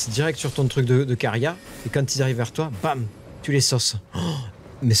 tu passes direct sur ton truc de Caria. Et quand ils arrivent vers toi, bam, tu les sauces. Oh,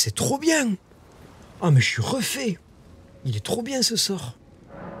 mais c'est trop bien! Oh, mais je suis refait! Il est trop bien ce sort.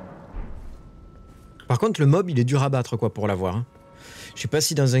 Par contre, le mob, il est dur à battre quoi pour l'avoir. Hein. Je sais pas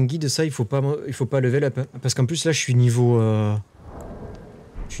si dans un guide, ça, il faut pas level up. Hein. Parce qu'en plus, là, je suis niveau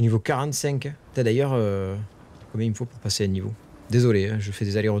 45. D'ailleurs, combien il me faut pour passer à niveau? Désolé, hein, je fais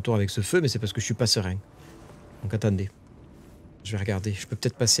des allers-retours avec ce feu, mais c'est parce que je suis pas serein. Donc attendez. Je vais regarder. Je peux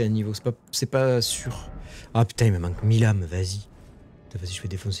peut-être passer à niveau. C'est pas sûr. Ah putain, il me manque 1000 âmes. Vas-y. Vas-y, je vais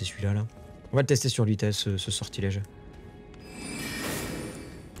défoncer celui-là. Là. On va le tester sur lui, ce sortilège.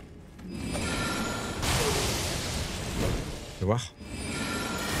 Je vais voir.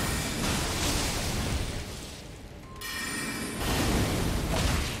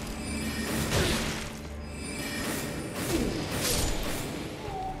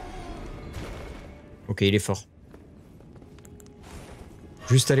 Ok, il est fort.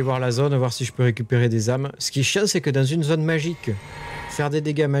 Juste aller voir la zone, voir si je peux récupérer des âmes. Ce qui est chiant, c'est que dans une zone magique, faire des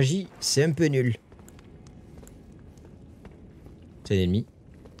dégâts magie, c'est un peu nul. C'est un ennemi.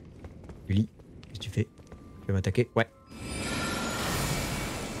 Uli, qu'est-ce que tu fais? Tu vas m'attaquer? Ouais.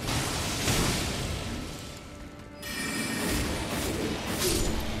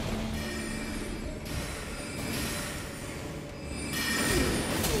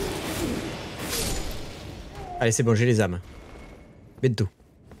 Allez, c'est bon, j'ai les âmes. Bientôt.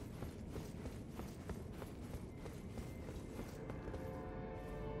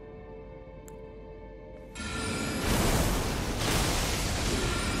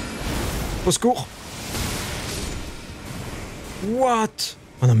 Au secours. What?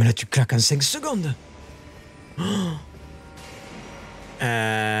 Oh non mais là tu claques en 5 secondes. Oh.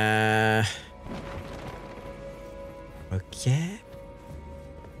 Ok. Je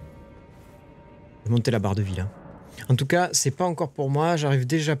vais monter la barre de vie là. En tout cas, c'est pas encore pour moi. J'arrive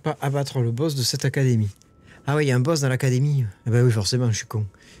déjà pas à battre le boss de cette académie. Ah ouais, il y a un boss dans l'académie. Eh ben oui, forcément, je suis con.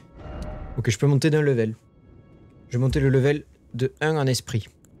 Ok, je peux monter d'un level. Je vais monter le level de 1 en esprit.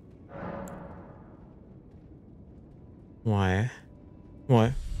 Ouais.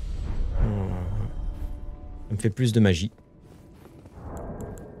 Ouais. Ça me fait plus de magie.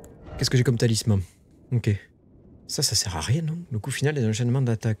 Qu'est-ce que j'ai comme talisman? Ok. Ça sert à rien, non? Le coup final est un enchaînement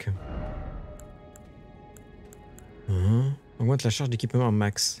d'attaque. Augmente la charge d'équipement en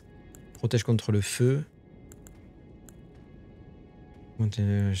max. Protège contre le feu. Augmente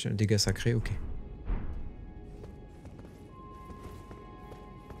les dégâts sacrés, ok.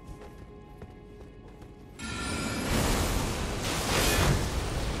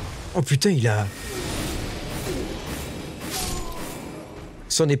 Oh putain, il a...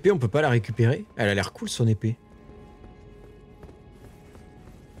 Son épée, on peut pas la récupérer? Elle a l'air cool, son épée.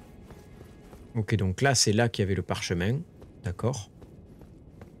 Ok, donc là, c'est là qu'il y avait le parchemin. D'accord.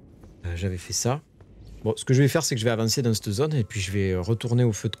 J'avais fait ça. Bon, ce que je vais faire, c'est que je vais avancer dans cette zone et puis je vais retourner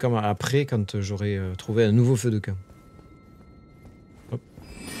au feu de camp après quand j'aurai trouvé un nouveau feu de camp. Hop.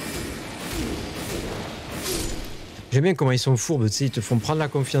 J'aime bien comment ils sont fourbes, tu sais, ils te font prendre la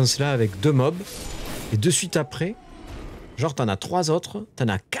confiance là avec 2 mobs et de suite après, genre t'en as 3 autres, t'en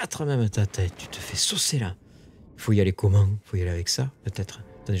as 4 même à ta tête, tu te fais saucer là. Faut y aller comment? Faut y aller avec ça, peut-être.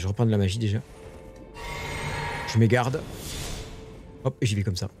 Attendez, je reprends de la magie déjà. Je m'égarde. Hop, et j'y vais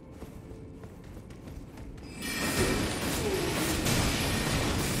comme ça.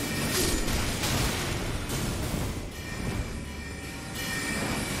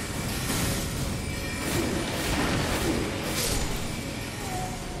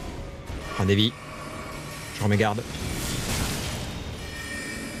 Prends des vies. Je remets garde.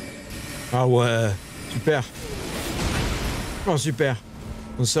 Ah ouais, super. Oh super.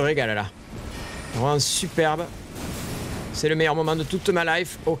 On se régale là. Vraiment superbe. C'est le meilleur moment de toute ma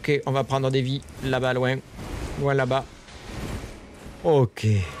life. Ok, on va prendre des vies là-bas, loin. Loin là-bas. Ok.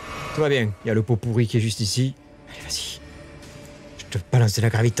 Tout va bien. Il y a le pot pourri qui est juste ici. Allez, vas-y. Je te balance de la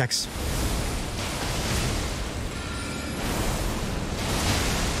gravitax.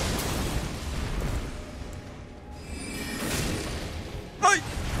 Aïe!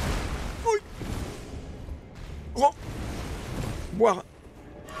 Aïe! Oh! Boire.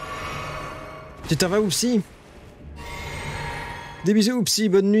 Tu t'en vas, Oupsi? Des bisous, Oupsi,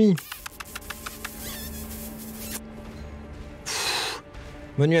 bonne nuit.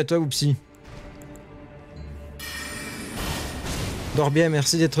 Bonne nuit à toi, Oupsi. Dors bien,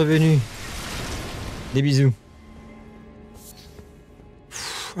 merci d'être venu. Des bisous.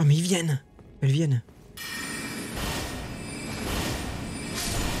 Oh, mais ils viennent. Elles viennent.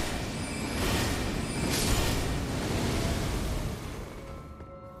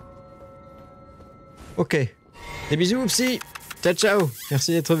 Ok. Des bisous, Oupsi. Ciao, ciao.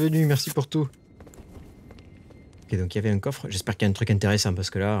 Merci d'être venu. Merci pour tout. Ok, donc il y avait un coffre. J'espère qu'il y a un truc intéressant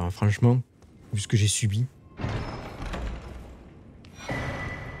parce que là, franchement, vu ce que j'ai subi,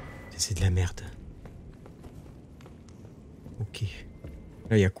 c'est de la merde. Ok.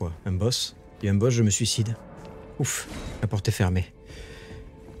 Là, il y a quoi? Un boss? Il y a un boss, je me suicide. Ouf, la porte est fermée.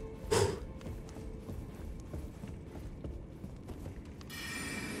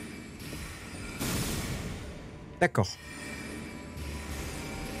 D'accord.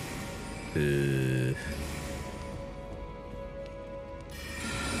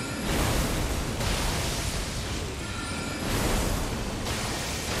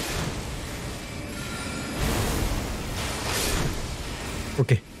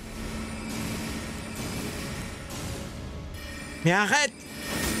 Ok. Mais arrête!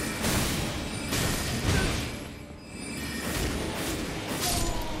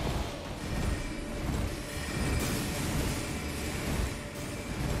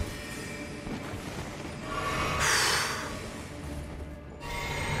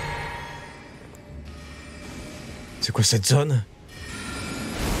 C'est quoi cette zone?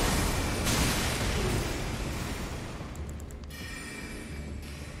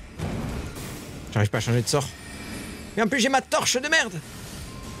 J'arrive pas à changer de sort. Et en plus j'ai ma torche de merde.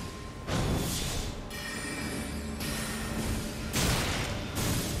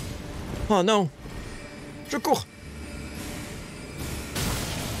 Oh non. Je cours.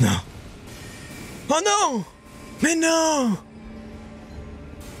 Non. Oh non. Mais non.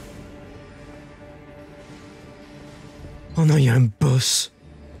 Oh non, il y a un boss.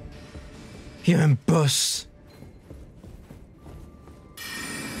 Il y a un boss.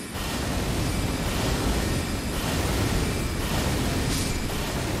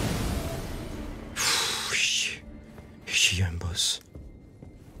 Il y a un boss.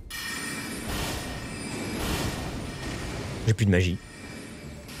 J'ai plus de magie.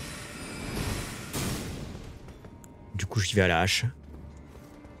 Du coup, j'y vais à la hache.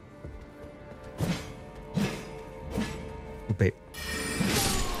 Coupé.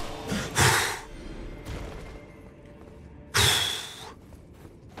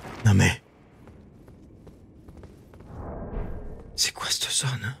 Non mais... C'est quoi cette zone,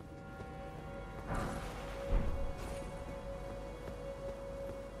 hein?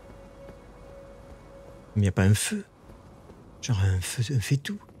 Mais y a pas un feu? Genre un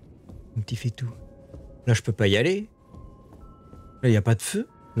fait-tout. Un petit fait-tout. Là, je peux pas y aller. Là, y a pas de feu.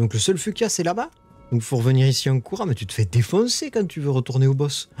 Donc le seul feu qu'il y a, c'est là-bas. Donc faut revenir ici en courant. Mais tu te fais défoncer quand tu veux retourner au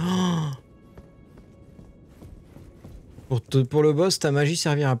boss. Oh, pour le boss, ta magie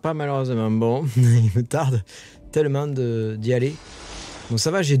servira pas malheureusement. Bon, il me tarde tellement d'y aller. Bon,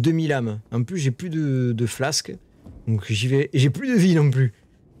 ça va, j'ai 2000 âmes. En plus, j'ai plus de flasques. Donc j'y vais. Et j'ai plus de vie non plus.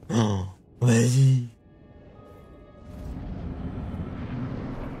 Oh, vas-y.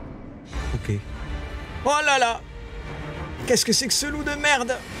 Ok. Oh là là! Qu'est-ce que c'est que ce loup de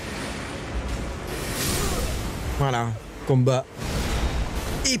merde? Voilà. Combat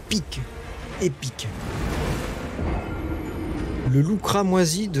épique. Épique. Le loup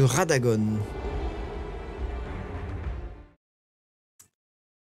cramoisi de Radagon.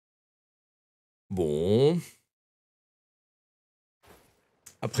 Bon.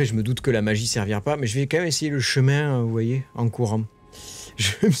 Après, je me doute que la magie servira pas, mais je vais quand même essayer le chemin, vous voyez, en courant.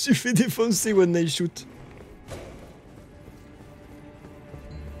 Je me suis fait défoncer One Night Shoot.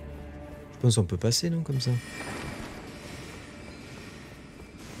 Je pense qu'on peut passer, non, comme ça.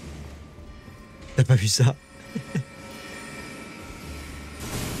 T'as pas vu ça?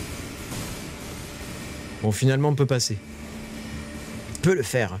 Bon, finalement, on peut passer. On peut le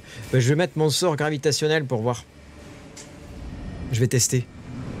faire. Ben, je vais mettre mon sort gravitationnel pour voir. Je vais tester.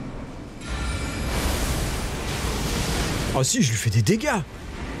 Oh si, je lui fais des dégâts.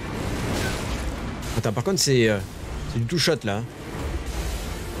 Attends, par contre, c'est du two-shot, là.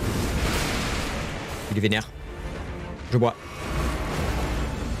 Il est vénère. Je bois.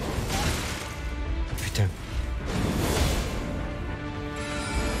 Putain.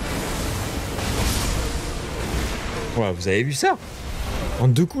 Ouais, vous avez vu ça? En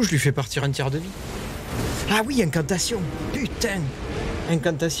 2 coups, je lui fais partir un tiers de vie. Ah oui, incantation. Putain.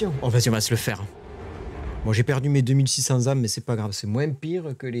 Incantation. Oh, vas-y, on va se le faire. Bon, j'ai perdu mes 2600 âmes, mais c'est pas grave. C'est moins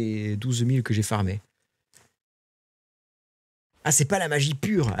pire que les 12 000 que j'ai farmés. Ah, c'est pas la magie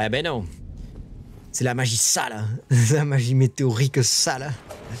pure. Ah ben non. C'est la magie sale. C'est la magie météorique sale.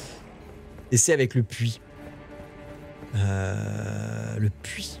 Et c'est avec le puits. Le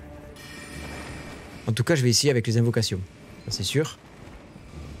puits. En tout cas, je vais essayer avec les invocations. C'est sûr.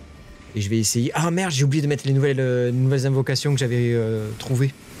 Et je vais essayer... Ah merde, j'ai oublié de mettre les nouvelles invocations que j'avais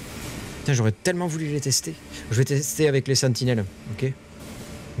trouvées. Putain, j'aurais tellement voulu les tester. Je vais tester avec les sentinelles. Ok. Donc,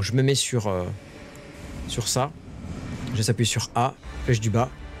 je me mets sur ça. Je s'appuie sur A. Flèche du bas.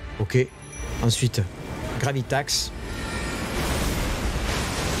 Ok. Ensuite, Gravitax.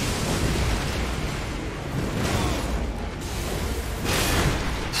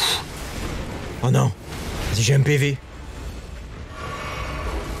 Oh non. Vas-y, j'ai un PV.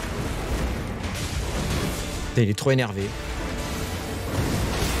 Putain, il est trop énervé.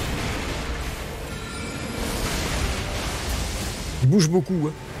 Il bouge beaucoup,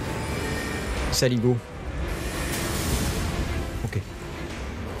 hein. Saligo. Ok.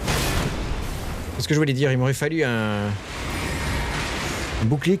 C'est ce que je voulais dire, il m'aurait fallu un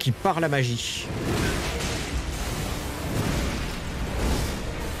bouclier qui part la magie.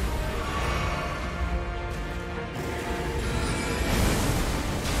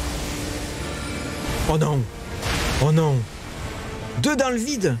 Oh non. Oh non. 2 dans le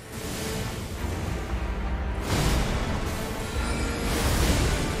vide.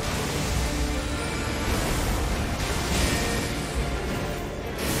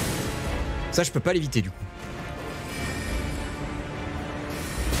 Ça, je peux pas l'éviter, du coup.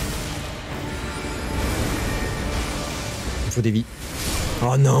 Il faut des vies.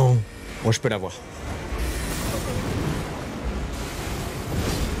 Oh non. Moi, je peux l'avoir.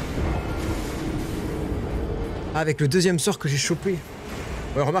 Avec le deuxième sort que j'ai chopé.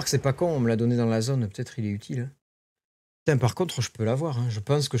 Ouais, remarque, c'est pas con, on me l'a donné dans la zone. Peut-être il est utile. Putain, par contre, je peux l'avoir. Hein. Je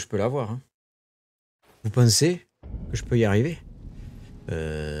pense que je peux l'avoir. Hein. Vous pensez que je peux y arriver?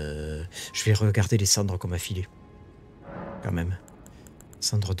 Je vais regarder les cendres qu'on m'a filées. Quand même.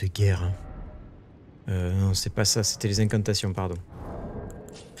 Cendres de guerre. Hein. Non, c'est pas ça, c'était les incantations, pardon.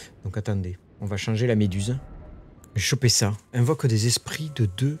 Donc attendez, on va changer la méduse. J'ai chopé ça. Invoque des esprits de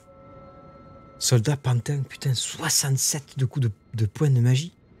 2 soldats pantins. Putain, 67 de coups de points de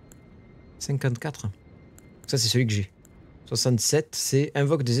magie. 54. Ça, c'est celui que j'ai. 67, c'est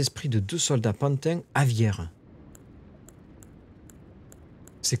invoque des esprits de 2 soldats pantins aviaires.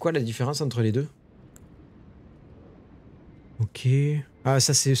 C'est quoi la différence entre les deux? Ok. Ah,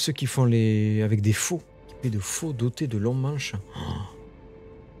 ça, c'est ceux qui font les... avec des faux. Équipés de faux dotés de longs manches. Oh.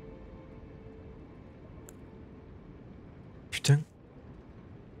 Putain.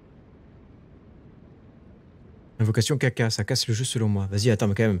 Invocation caca, ça casse le jeu selon moi. Vas-y, attends,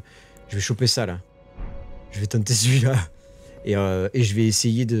 mais quand même. Je vais choper ça, là. Je vais tenter celui-là. Et je vais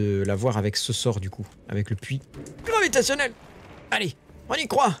essayer de l'avoir avec ce sort, du coup. Avec le puits gravitationnel. Allez, on y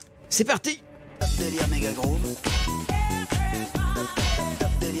croit. C'est parti. Top délire méga groove.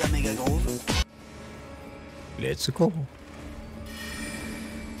 Top délire méga groove. Let's go.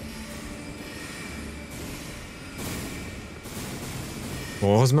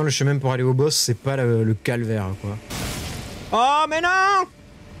 Bon, heureusement, le chemin pour aller au boss, c'est pas le calvaire, quoi. Oh, mais non!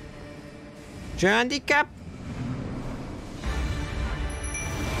 J'ai un handicap!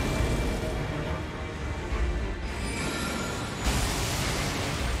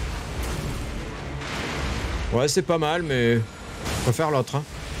 Ouais, c'est pas mal, mais je préfère l'autre, hein.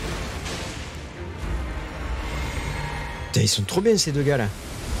 Putain, ils sont trop bien, ces deux gars, là.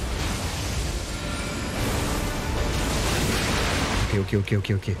 Ok.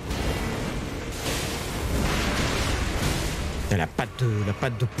 Putain, la patte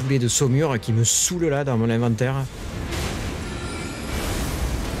de poulet de saumure qui me saoule là dans mon inventaire.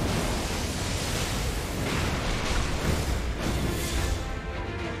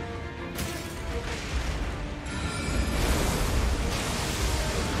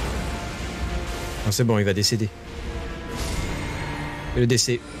 Non, c'est bon, il va décéder. Et le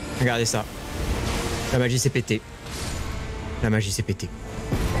décès. Regardez ça. La magie s'est pétée. La magie s'est pétée.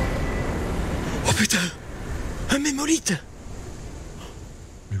 Oh putain! Un mémolite!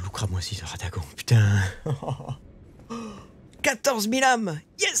 Le loup cramoisi de Radagon, putain! 14 000 âmes!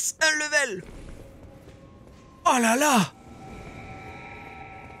 Yes! Un level! Oh là là!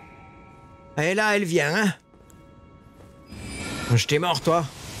 Et là, elle vient, hein? Moi, je t'ai mort, toi.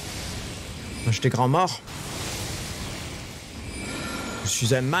 Moi, je t'ai grand mort. Je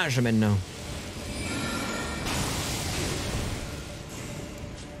suis un mage maintenant.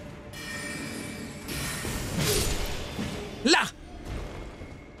 Là!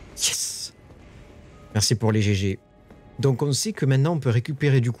 Yes! Merci pour les GG. Donc on sait que maintenant on peut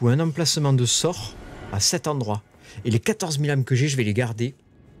récupérer du coup un emplacement de sort à cet endroit. Et les 14 000 âmes que j'ai, je vais les garder.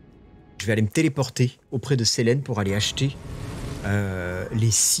 Je vais aller me téléporter auprès de Célène pour aller acheter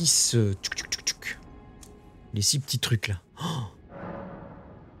les 6... les 6 petits trucs là. Oh,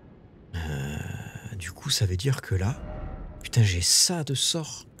 du coup ça veut dire que là... Putain, j'ai ça de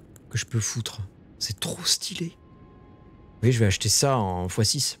sort que je peux foutre. C'est trop stylé. Oui, je vais acheter ça en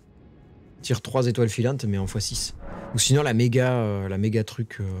x6. Tire 3 étoiles filantes, mais en x6. Ou sinon la méga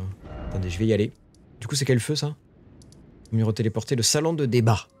truc... Attendez, je vais y aller. Du coup, c'est quel feu, ça? On va me retéléporter le salon de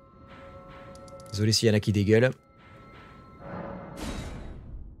débat. Désolé s'il y en a qui dégueulent.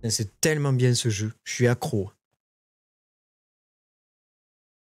 C'est tellement bien ce jeu. Je suis accro.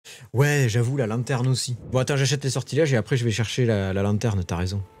 Ouais, j'avoue, la lanterne aussi. Bon, attends, j'achète les sortilèges et après je vais chercher la lanterne, t'as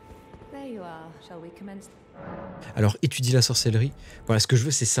raison. Alors, étudie la sorcellerie. Voilà, ce que je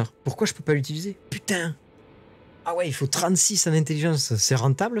veux, c'est ça. Pourquoi je peux pas l'utiliser? Putain! Ah ouais, il faut 36 en intelligence. C'est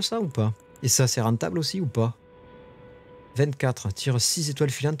rentable, ça, ou pas? Et ça, c'est rentable aussi, ou pas? 24. Tire 6 étoiles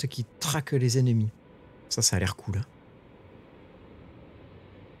filantes qui traquent les ennemis. Ça a l'air cool, hein.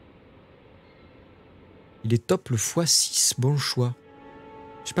 Il est top le x6. Bon choix.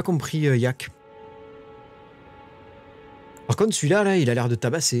 J'ai pas compris, Yak. Par contre, celui-là, là, il a l'air de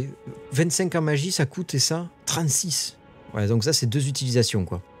tabasser. 25 en magie, ça coûte, et ça 36. Ouais, donc ça, c'est 2 utilisations,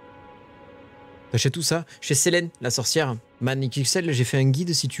 quoi. T'achètes tout ça chez Célène, la sorcière. ManXL, j'ai fait un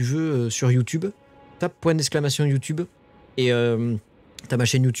guide, si tu veux, sur YouTube. Tape point d'exclamation YouTube. Et t'as ma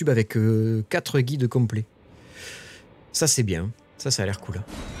chaîne YouTube avec 4 guides complets. Ça, c'est bien. Ça a l'air cool.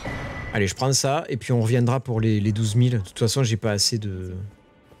 Allez, je prends ça, et puis on reviendra pour les 12 000. De toute façon, j'ai pas assez de...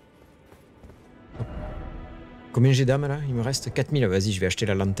 Combien j'ai d'âmes, là? Il me reste 4 000. Vas-y, je vais acheter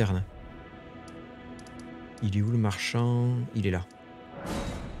la lanterne. Il est où, le marchand? Il est là.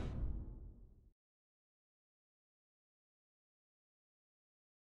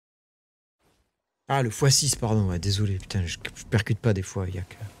 Ah, le x6, pardon. Ouais, désolé, putain, je percute pas des fois,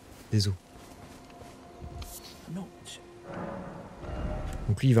 Yak. Désolé. Non.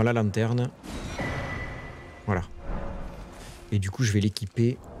 Donc lui, il vend la lanterne. Voilà. Et du coup, je vais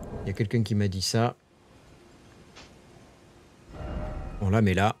l'équiper. Il y a quelqu'un qui m'a dit ça. On la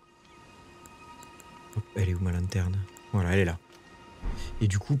met là. Hop, elle est où ma lanterne? Voilà, elle est là. Et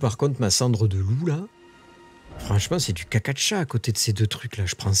du coup, par contre, ma cendre de loup, là, franchement, c'est du caca de chat à côté de ces deux trucs-là.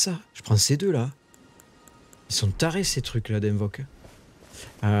 Je prends ça. Je prends ces deux-là. Ils sont tarés, ces trucs-là d'invoque.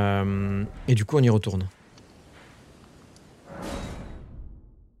 Et du coup, on y retourne.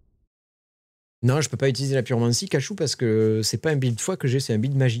 Non, je peux pas utiliser la pyromancie, Cachou, parce que c'est pas un build foi que j'ai, c'est un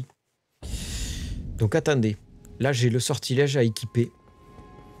build magie. Donc attendez. Là, j'ai le sortilège à équiper.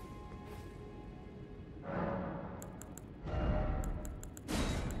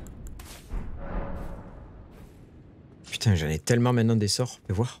 Putain, j'en ai tellement maintenant des sorts.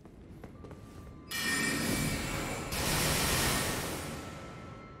 Fais voir.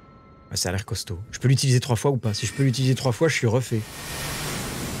 Ah, ça a l'air costaud. Je peux l'utiliser 3 fois ou pas? Si je peux l'utiliser 3 fois, je suis refait.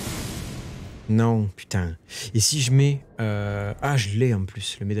 Non, putain. Et si je mets... Ah, je l'ai en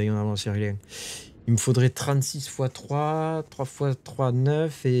plus, le médaillon d'avanceur. Il me faudrait 36 x 3, 3 x 3,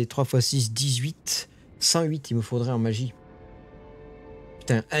 9, et 3 x 6, 18. 108, il me faudrait en magie.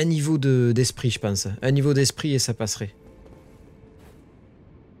 Putain, un niveau d'esprit, je pense. Un niveau d'esprit et ça passerait.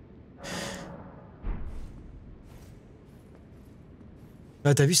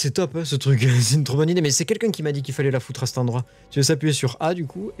 Ah, t'as vu, c'est top, hein, ce truc. C'est une trop bonne idée. Mais c'est quelqu'un qui m'a dit qu'il fallait la foutre à cet endroit. Tu veux s'appuyer sur A, du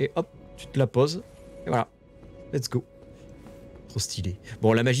coup, et hop, tu te la poses. Et voilà. Let's go. Trop stylé.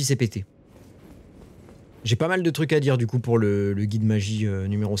 Bon, la magie, c'est pété. J'ai pas mal de trucs à dire, du coup, pour le guide magie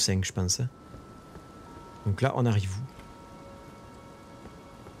numéro 5, je pense. Donc là, on arrive où?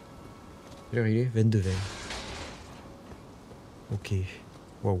 Quelle heure il est? 22h20. Ok.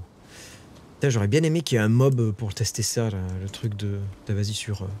 Waouh. J'aurais bien aimé qu'il y ait un mob pour tester ça, là, le truc de... Vas-y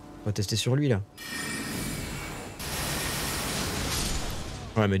sur... On va tester sur lui, là.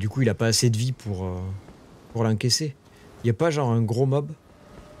 Ouais, mais du coup, il a pas assez de vie pour l'encaisser. Il y a pas genre un gros mob?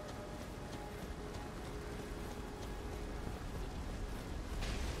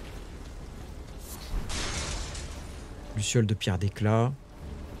 Luciole de pierre d'éclat.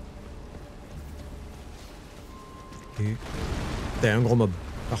 Et... T'as un gros mob.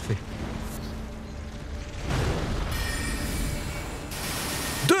 Parfait.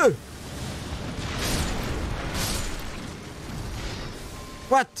 2.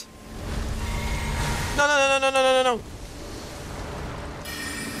 What? Non, non, non, non, non, non, non, non.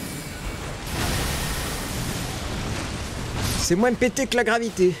 C'est moins pété que la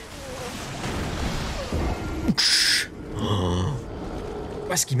gravité.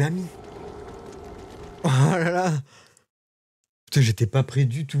 Oh, ce qu'il m'a mis. Oh là là. Putain, j'étais pas prêt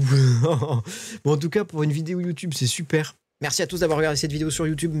du tout. Bon, en tout cas, pour une vidéo YouTube, c'est super. Merci à tous d'avoir regardé cette vidéo sur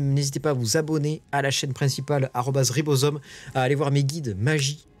YouTube. N'hésitez pas à vous abonner à la chaîne principale @Ribozome, à aller voir mes guides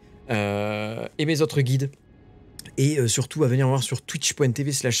magie et mes autres guides. Et surtout à venir voir sur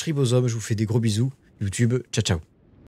twitch.tv/Ribozome. Je vous fais des gros bisous. YouTube, ciao ciao.